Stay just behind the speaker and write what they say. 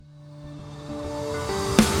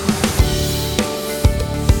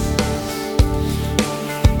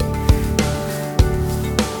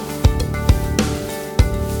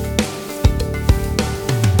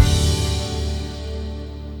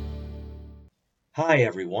Hi,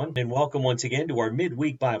 everyone, and welcome once again to our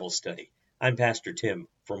midweek Bible study. I'm Pastor Tim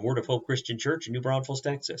from Word of Hope Christian Church in New Braunfels,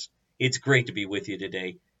 Texas. It's great to be with you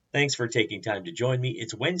today. Thanks for taking time to join me.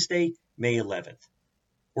 It's Wednesday, May 11th.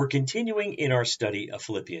 We're continuing in our study of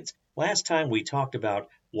Philippians. Last time we talked about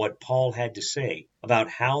what Paul had to say about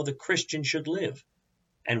how the Christian should live,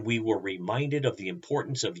 and we were reminded of the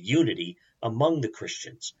importance of unity among the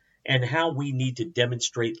Christians and how we need to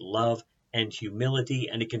demonstrate love and humility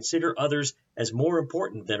and to consider others as more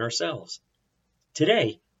important than ourselves.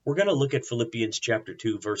 Today, we're going to look at Philippians chapter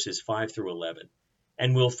 2, verses 5 through 11,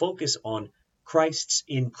 and we'll focus on Christ's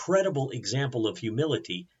incredible example of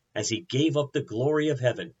humility as he gave up the glory of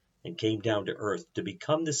heaven and came down to earth to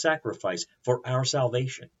become the sacrifice for our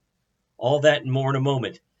salvation. All that and more in a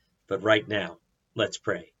moment, but right now, let's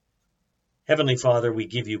pray. Heavenly Father, we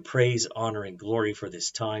give you praise, honor, and glory for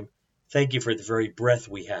this time. Thank you for the very breath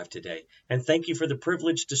we have today, and thank you for the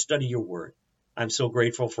privilege to study your word. I'm so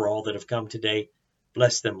grateful for all that have come today.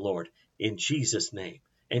 Bless them, Lord, in Jesus' name.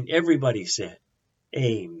 And everybody said,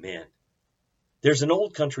 Amen. There's an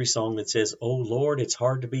old country song that says, "Oh Lord, it's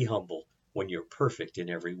hard to be humble when you're perfect in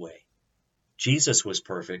every way." Jesus was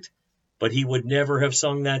perfect, but he would never have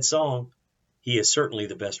sung that song. He is certainly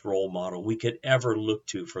the best role model we could ever look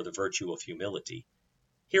to for the virtue of humility.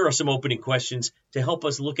 Here are some opening questions to help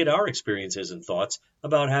us look at our experiences and thoughts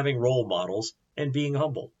about having role models and being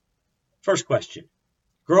humble. First question,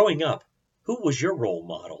 growing up, who was your role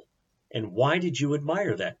model and why did you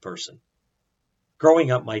admire that person? Growing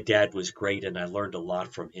up, my dad was great and I learned a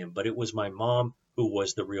lot from him, but it was my mom who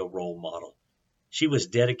was the real role model. She was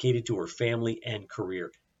dedicated to her family and career.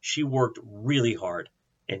 She worked really hard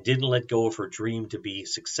and didn't let go of her dream to be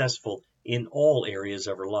successful in all areas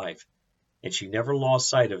of her life. And she never lost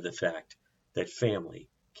sight of the fact that family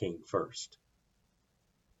came first.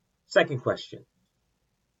 Second question,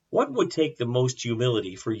 what would take the most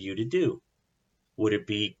humility for you to do? Would it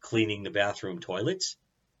be cleaning the bathroom toilets?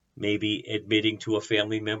 Maybe admitting to a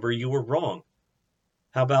family member you were wrong?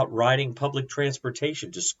 How about riding public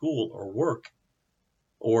transportation to school or work?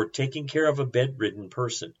 Or taking care of a bedridden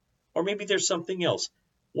person? Or maybe there's something else.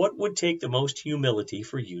 What would take the most humility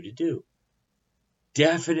for you to do?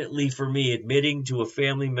 Definitely for me, admitting to a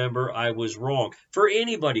family member I was wrong. For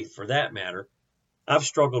anybody, for that matter. I've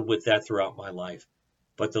struggled with that throughout my life.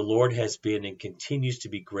 But the Lord has been and continues to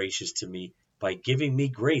be gracious to me by giving me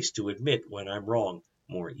grace to admit when I'm wrong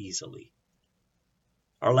more easily.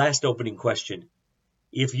 Our last opening question.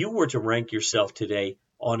 If you were to rank yourself today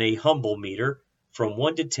on a humble meter from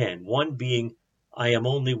 1 to 10, 1 being, I am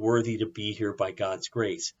only worthy to be here by God's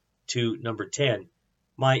grace, to number 10,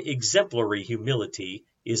 my exemplary humility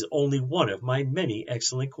is only one of my many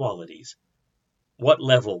excellent qualities. What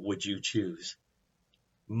level would you choose?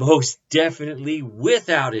 Most definitely,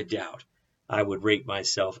 without a doubt, I would rate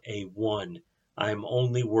myself a 1. I am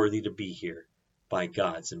only worthy to be here by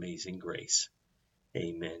God's amazing grace.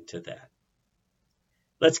 Amen to that.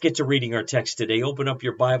 Let's get to reading our text today. Open up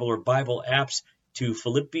your Bible or Bible apps to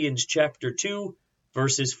Philippians chapter 2,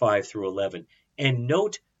 verses 5 through 11, and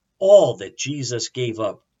note all that Jesus gave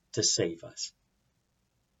up to save us.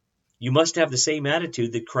 You must have the same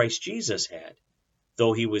attitude that Christ Jesus had.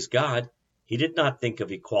 Though he was God, he did not think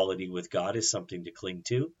of equality with God as something to cling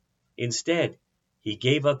to. Instead, he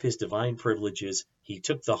gave up his divine privileges, he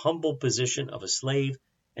took the humble position of a slave,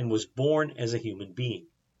 and was born as a human being.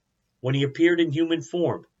 When he appeared in human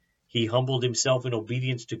form, he humbled himself in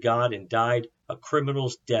obedience to God and died a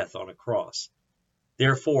criminal's death on a cross.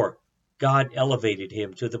 Therefore, God elevated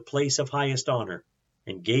him to the place of highest honor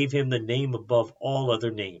and gave him the name above all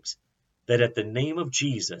other names, that at the name of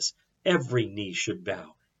Jesus every knee should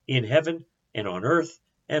bow, in heaven and on earth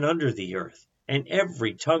and under the earth, and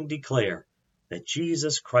every tongue declare that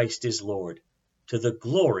Jesus Christ is Lord, to the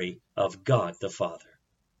glory of God the Father.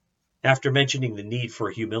 After mentioning the need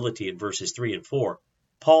for humility in verses 3 and 4,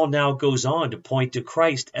 Paul now goes on to point to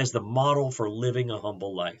Christ as the model for living a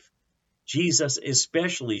humble life. Jesus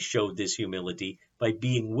especially showed this humility by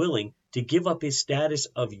being willing to give up his status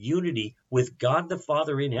of unity with God the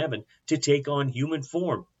Father in heaven to take on human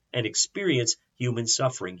form and experience human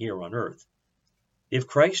suffering here on earth. If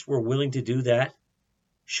Christ were willing to do that,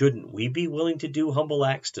 shouldn't we be willing to do humble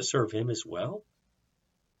acts to serve him as well?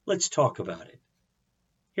 Let's talk about it.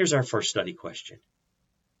 Here's our first study question.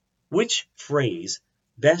 Which phrase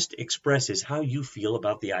best expresses how you feel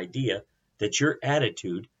about the idea that your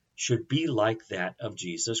attitude should be like that of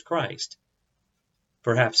Jesus Christ?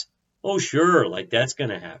 Perhaps, oh sure, like that's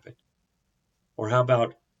going to happen. Or how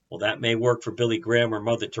about, well, that may work for Billy Graham or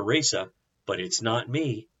Mother Teresa, but it's not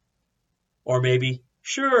me. Or maybe,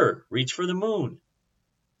 sure, reach for the moon.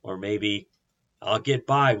 Or maybe, I'll get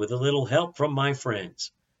by with a little help from my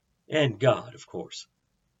friends. And God, of course.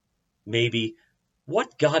 Maybe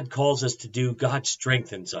what God calls us to do, God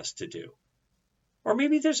strengthens us to do. Or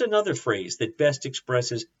maybe there's another phrase that best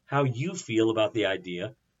expresses how you feel about the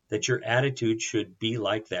idea that your attitude should be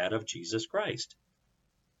like that of Jesus Christ.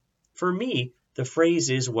 For me, the phrase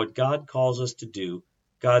is what God calls us to do,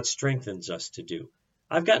 God strengthens us to do.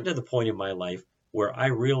 I've gotten to the point in my life where I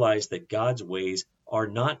realize that God's ways are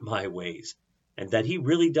not my ways, and that He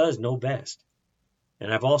really does know best.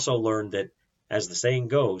 And I've also learned that, as the saying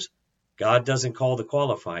goes, God doesn't call the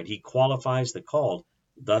qualified, He qualifies the called.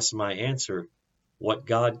 Thus my answer, what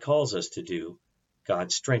God calls us to do,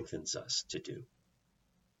 God strengthens us to do.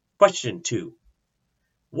 Question 2.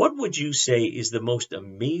 What would you say is the most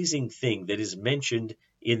amazing thing that is mentioned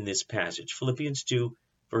in this passage? Philippians 2,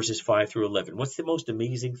 verses 5 through 11. What's the most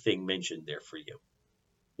amazing thing mentioned there for you?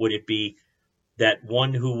 Would it be that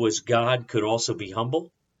one who was God could also be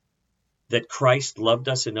humble? That Christ loved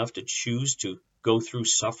us enough to choose to go through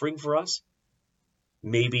suffering for us?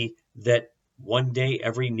 Maybe that one day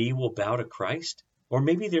every knee will bow to Christ? Or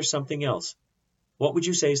maybe there's something else. What would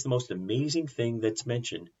you say is the most amazing thing that's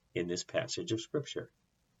mentioned in this passage of Scripture?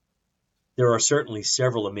 There are certainly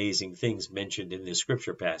several amazing things mentioned in this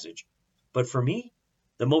Scripture passage, but for me,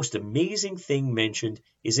 the most amazing thing mentioned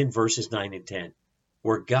is in verses 9 and 10,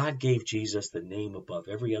 where God gave Jesus the name above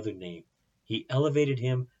every other name. He elevated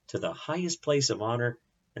him to the highest place of honor,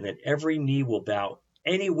 and that every knee will bow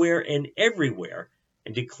anywhere and everywhere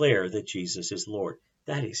and declare that Jesus is Lord.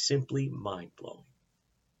 That is simply mind-blowing.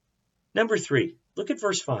 Number 3, look at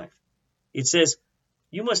verse 5. It says,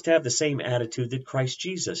 you must have the same attitude that Christ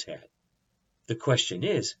Jesus had. The question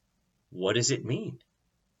is, what does it mean?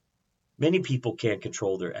 Many people can't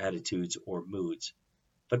control their attitudes or moods,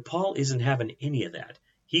 but Paul isn't having any of that.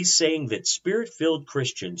 He's saying that Spirit-filled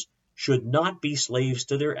Christians should not be slaves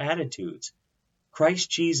to their attitudes. Christ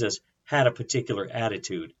Jesus had a particular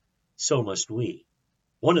attitude, so must we.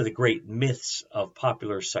 One of the great myths of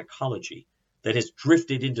popular psychology that has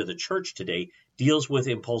drifted into the church today deals with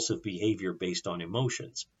impulsive behavior based on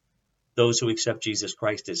emotions. Those who accept Jesus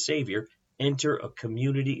Christ as Savior enter a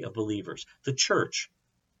community of believers, the church.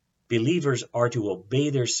 Believers are to obey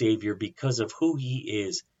their Savior because of who He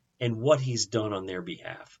is and what He's done on their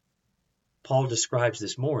behalf. Paul describes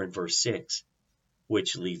this more in verse 6,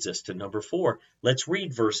 which leads us to number 4. Let's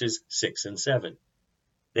read verses 6 and 7.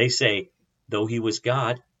 They say, though He was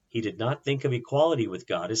God, He did not think of equality with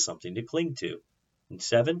God as something to cling to. And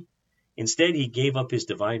 7, instead He gave up His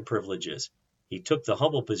divine privileges. He took the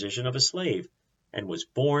humble position of a slave and was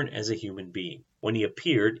born as a human being when He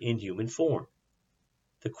appeared in human form.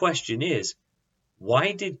 The question is,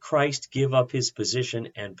 why did Christ give up His position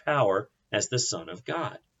and power as the Son of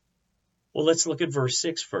God? Well, let's look at verse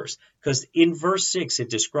 6 first, because in verse 6 it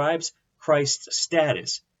describes Christ's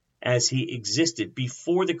status as He existed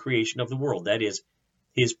before the creation of the world, that is,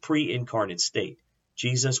 His pre-incarnate state.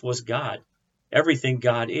 Jesus was God. Everything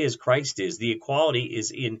God is, Christ is. The equality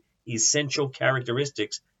is in essential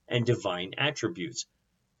characteristics and divine attributes.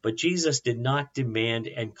 But Jesus did not demand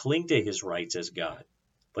and cling to His rights as God,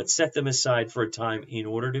 but set them aside for a time in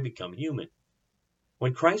order to become human.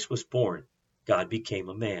 When Christ was born, God became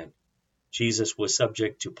a man. Jesus was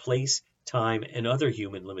subject to place, time, and other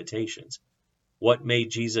human limitations. What made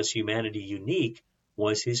Jesus' humanity unique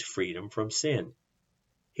was His freedom from sin.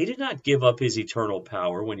 He did not give up His eternal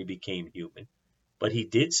power when He became human, but He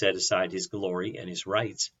did set aside His glory and His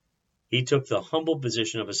rights. He took the humble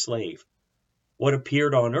position of a slave. What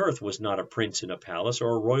appeared on earth was not a prince in a palace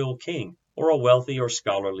or a royal king or a wealthy or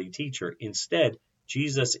scholarly teacher. Instead,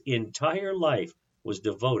 Jesus' entire life was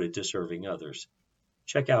devoted to serving others.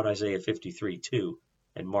 Check out Isaiah 53:2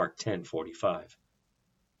 and Mark 10:45.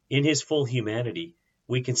 In His full humanity,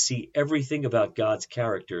 we can see everything about God's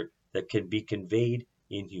character that can be conveyed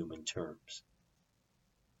in human terms.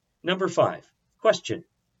 Number 5, question.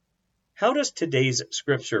 How does today's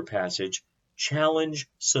scripture passage challenge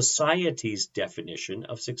society's definition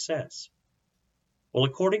of success? Well,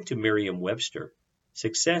 according to Merriam-Webster,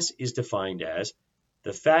 success is defined as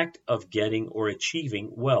the fact of getting or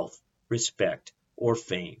achieving wealth, respect, or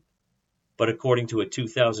fame. But according to a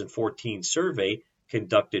 2014 survey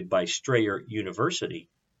conducted by Strayer University,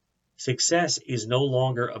 success is no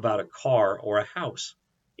longer about a car or a house.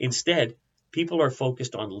 Instead, people are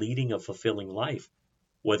focused on leading a fulfilling life,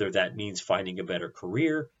 whether that means finding a better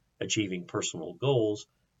career, achieving personal goals,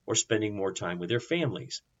 or spending more time with their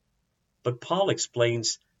families. But Paul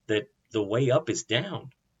explains that the way up is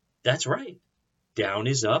down. That's right. Down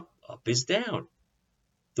is up is down.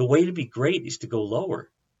 The way to be great is to go lower.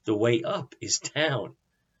 The way up is down.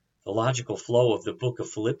 The logical flow of the book of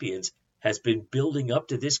Philippians has been building up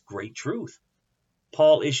to this great truth.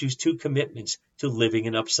 Paul issues two commitments to living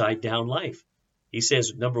an upside-down life. He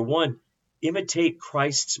says, number one, imitate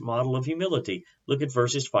Christ's model of humility. Look at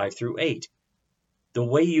verses 5 through 8. The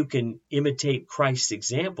way you can imitate Christ's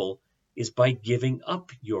example is by giving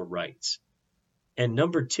up your rights. And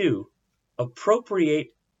number two,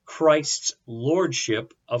 appropriate Christ's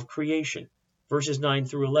lordship of creation. Verses 9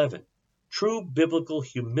 through 11. True biblical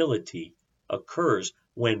humility occurs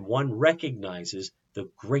when one recognizes the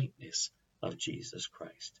greatness of Jesus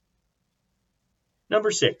Christ.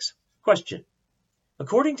 Number 6, question.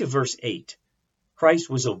 According to verse 8, Christ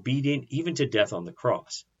was obedient even to death on the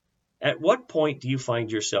cross. At what point do you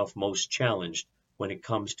find yourself most challenged when it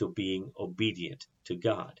comes to being obedient to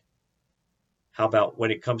God? How about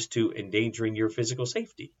when it comes to endangering your physical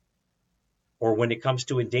safety? Or when it comes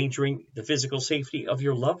to endangering the physical safety of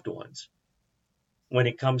your loved ones? When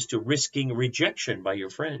it comes to risking rejection by your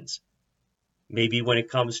friends? Maybe when it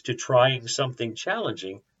comes to trying something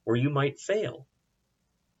challenging where you might fail?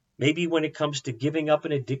 Maybe when it comes to giving up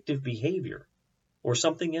an addictive behavior or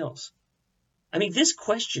something else? I mean, this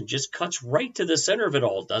question just cuts right to the center of it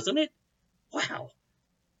all, doesn't it? Wow.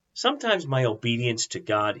 Sometimes my obedience to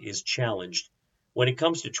God is challenged when it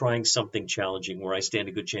comes to trying something challenging where I stand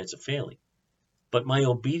a good chance of failing. But my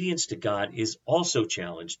obedience to God is also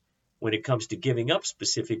challenged when it comes to giving up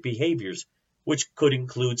specific behaviors, which could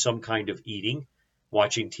include some kind of eating,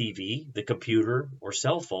 watching TV, the computer, or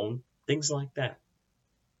cell phone, things like that.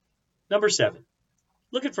 Number 7,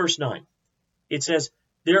 look at verse 9. It says,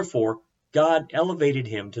 therefore, God elevated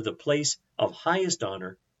him to the place of highest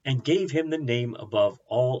honor and gave him the name above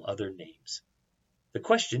all other names. The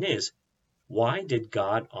question is, why did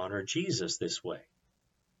God honor Jesus this way?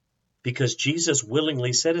 Because Jesus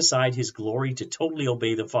willingly set aside his glory to totally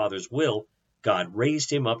obey the Father's will, God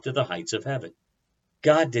raised him up to the heights of heaven.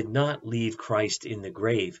 God did not leave Christ in the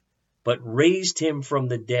grave, but raised him from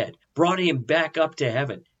the dead, brought him back up to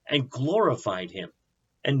heaven, and glorified him,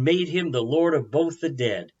 and made him the Lord of both the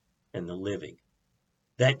dead and the living.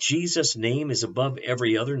 That Jesus' name is above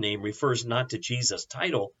every other name refers not to Jesus'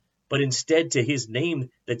 title, but instead to his name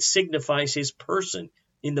that signifies his person.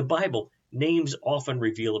 In the Bible, names often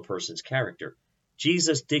reveal a person's character.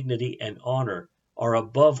 Jesus' dignity and honor are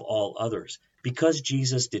above all others. Because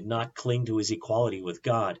Jesus did not cling to his equality with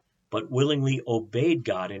God, but willingly obeyed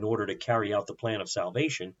God in order to carry out the plan of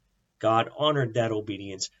salvation, God honored that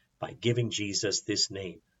obedience by giving Jesus this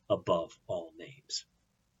name above all names.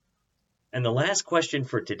 And the last question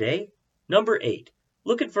for today, number 8.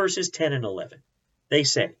 Look at verses 10 and 11. They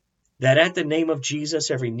say, that at the name of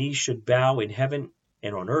Jesus every knee should bow in heaven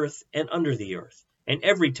and on earth and under the earth, and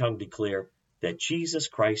every tongue declare that Jesus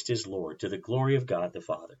Christ is Lord, to the glory of God the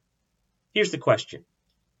Father. Here's the question.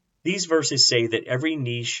 These verses say that every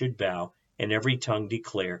knee should bow and every tongue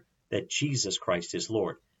declare that Jesus Christ is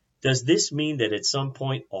Lord. Does this mean that at some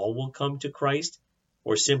point all will come to Christ,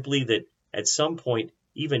 or simply that at some point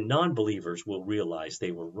even non-believers will realize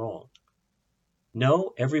they were wrong?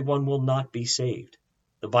 No, everyone will not be saved.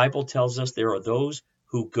 The Bible tells us there are those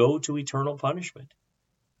who go to eternal punishment.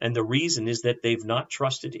 And the reason is that they've not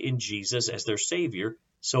trusted in Jesus as their Savior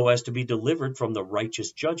so as to be delivered from the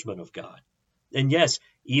righteous judgment of God. And yes,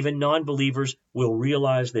 even non-believers will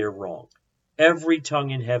realize they're wrong. Every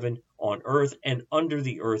tongue in heaven, on earth, and under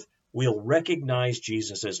the earth will recognize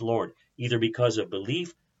Jesus as Lord, either because of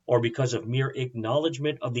belief or because of mere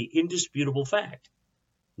acknowledgement of the indisputable fact.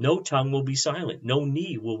 No tongue will be silent. No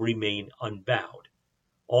knee will remain unbowed.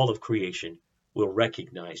 All of creation will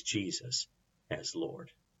recognize Jesus as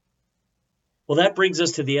Lord. Well, that brings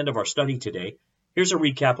us to the end of our study today. Here's a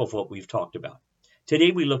recap of what we've talked about.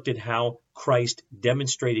 Today we looked at how Christ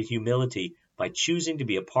demonstrated humility by choosing to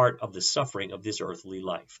be a part of the suffering of this earthly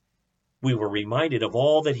life. We were reminded of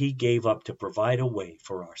all that he gave up to provide a way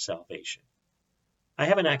for our salvation. I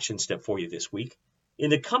have an action step for you this week. In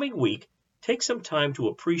the coming week, take some time to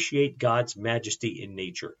appreciate God's majesty in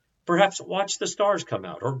nature. Perhaps watch the stars come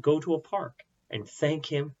out or go to a park and thank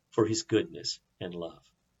him for his goodness and love.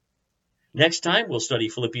 Next time, we'll study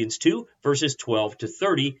Philippians 2, verses 12 to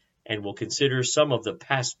 30, and we'll consider some of the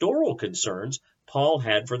pastoral concerns Paul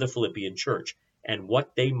had for the Philippian church and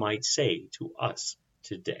what they might say to us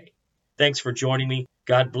today. Thanks for joining me.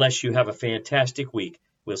 God bless you. Have a fantastic week.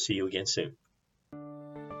 We'll see you again soon.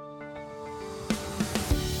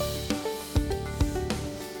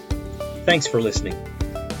 Thanks for listening.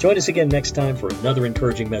 Join us again next time for another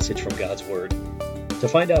encouraging message from God's Word. To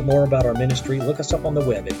find out more about our ministry, look us up on the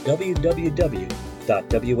web at www.whccnb.org.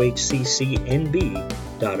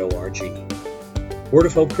 Word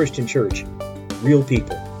of Hope Christian Church, real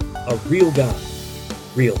people, A real God,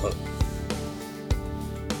 real hope.